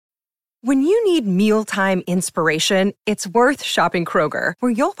When you need mealtime inspiration, it's worth shopping Kroger,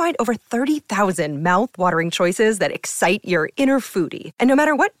 where you'll find over 30,000 mouth-watering choices that excite your inner foodie. And no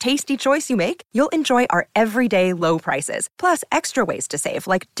matter what tasty choice you make, you'll enjoy our everyday low prices, plus extra ways to save,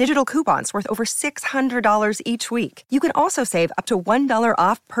 like digital coupons worth over $600 each week. You can also save up to $1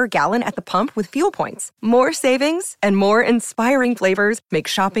 off per gallon at the pump with fuel points. More savings and more inspiring flavors make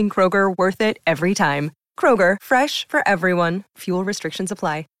shopping Kroger worth it every time. Kroger, fresh for everyone. Fuel restrictions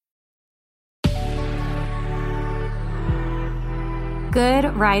apply.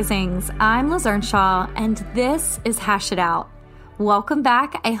 Good risings. I'm Liz Earnshaw, and this is Hash It Out. Welcome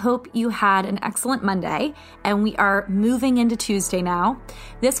back. I hope you had an excellent Monday, and we are moving into Tuesday now.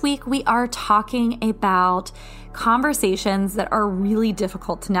 This week, we are talking about conversations that are really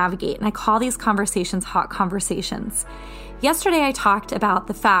difficult to navigate, and I call these conversations hot conversations. Yesterday, I talked about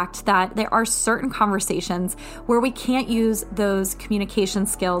the fact that there are certain conversations where we can't use those communication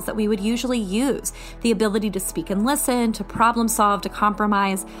skills that we would usually use. The ability to speak and listen, to problem solve, to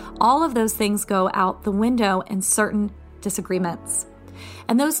compromise, all of those things go out the window in certain disagreements.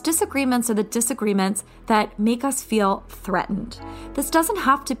 And those disagreements are the disagreements that make us feel threatened. This doesn't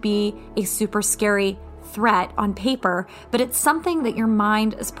have to be a super scary threat on paper, but it's something that your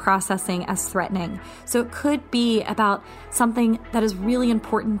mind is processing as threatening. So it could be about something that is really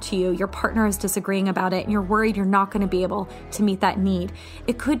important to you. Your partner is disagreeing about it and you're worried you're not going to be able to meet that need.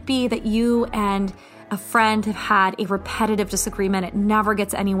 It could be that you and a friend have had a repetitive disagreement. It never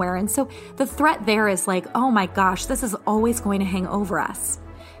gets anywhere. And so the threat there is like, oh my gosh, this is always going to hang over us.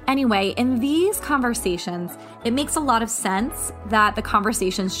 Anyway, in these conversations, it makes a lot of sense that the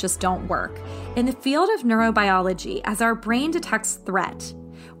conversations just don't work. In the field of neurobiology, as our brain detects threat,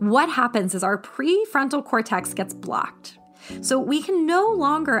 what happens is our prefrontal cortex gets blocked. So we can no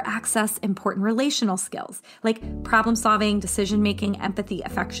longer access important relational skills like problem solving, decision making, empathy,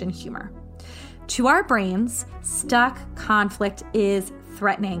 affection, humor. To our brains, stuck conflict is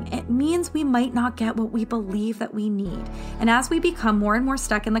threatening. It means we might not get what we believe that we need. And as we become more and more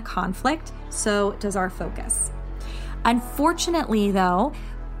stuck in the conflict, so does our focus. Unfortunately, though,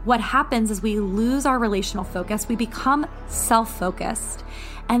 what happens is we lose our relational focus. We become self-focused.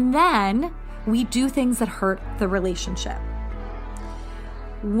 And then we do things that hurt the relationship.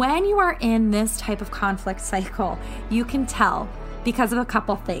 When you are in this type of conflict cycle, you can tell because of a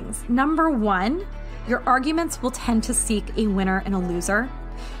couple things. Number one, your arguments will tend to seek a winner and a loser.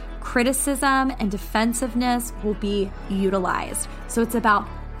 Criticism and defensiveness will be utilized. So it's about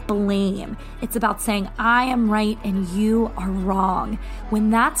blame. It's about saying, I am right and you are wrong.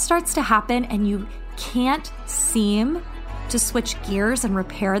 When that starts to happen and you can't seem to switch gears and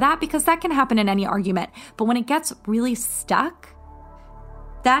repair that, because that can happen in any argument, but when it gets really stuck,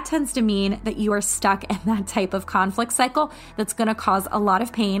 that tends to mean that you are stuck in that type of conflict cycle that's going to cause a lot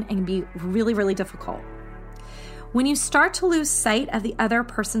of pain and be really, really difficult. When you start to lose sight of the other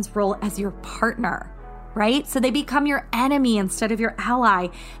person's role as your partner, right? So they become your enemy instead of your ally.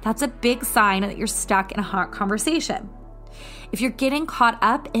 That's a big sign that you're stuck in a hot conversation. If you're getting caught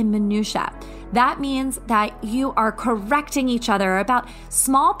up in minutia, that means that you are correcting each other about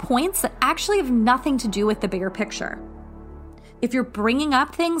small points that actually have nothing to do with the bigger picture. If you're bringing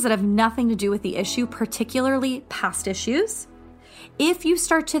up things that have nothing to do with the issue, particularly past issues, if you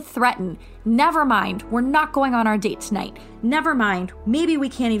start to threaten, never mind, we're not going on our date tonight. Never mind, maybe we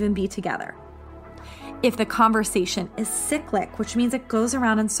can't even be together. If the conversation is cyclic, which means it goes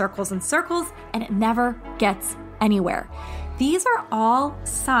around in circles and circles and it never gets anywhere. These are all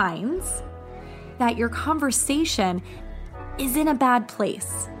signs that your conversation is in a bad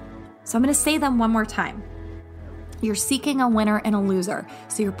place. So I'm going to say them one more time. You're seeking a winner and a loser.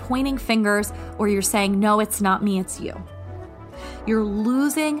 So you're pointing fingers or you're saying, no, it's not me, it's you. You're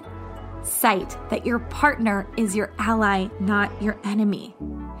losing sight that your partner is your ally, not your enemy.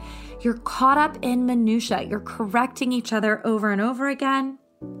 You're caught up in minutia. You're correcting each other over and over again.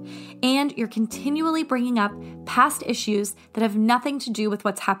 And you're continually bringing up past issues that have nothing to do with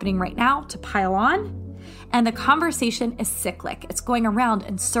what's happening right now to pile on. And the conversation is cyclic. It's going around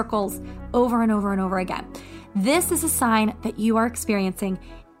in circles over and over and over again. This is a sign that you are experiencing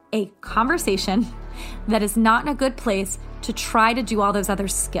a conversation that is not in a good place to try to do all those other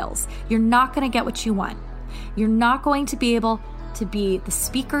skills. You're not going to get what you want. You're not going to be able to be the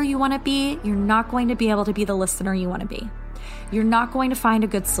speaker you want to be. You're not going to be able to be the listener you want to be. You're not going to find a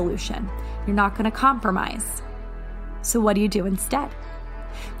good solution. You're not going to compromise. So what do you do instead?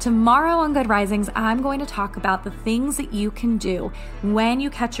 Tomorrow on Good Risings, I'm going to talk about the things that you can do when you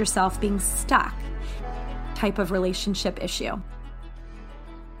catch yourself being stuck type of relationship issue.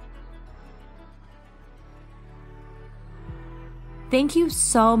 Thank you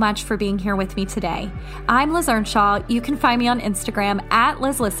so much for being here with me today. I'm Liz Earnshaw. You can find me on Instagram at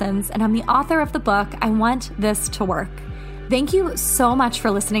Liz Listens, and I'm the author of the book, I Want This to Work. Thank you so much for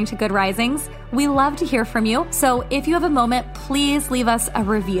listening to Good Risings. We love to hear from you, so if you have a moment, please leave us a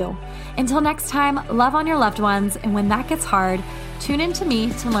review. Until next time, love on your loved ones, and when that gets hard, tune in to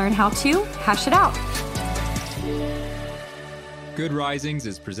me to learn how to hash it out. Good Risings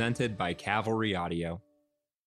is presented by Cavalry Audio.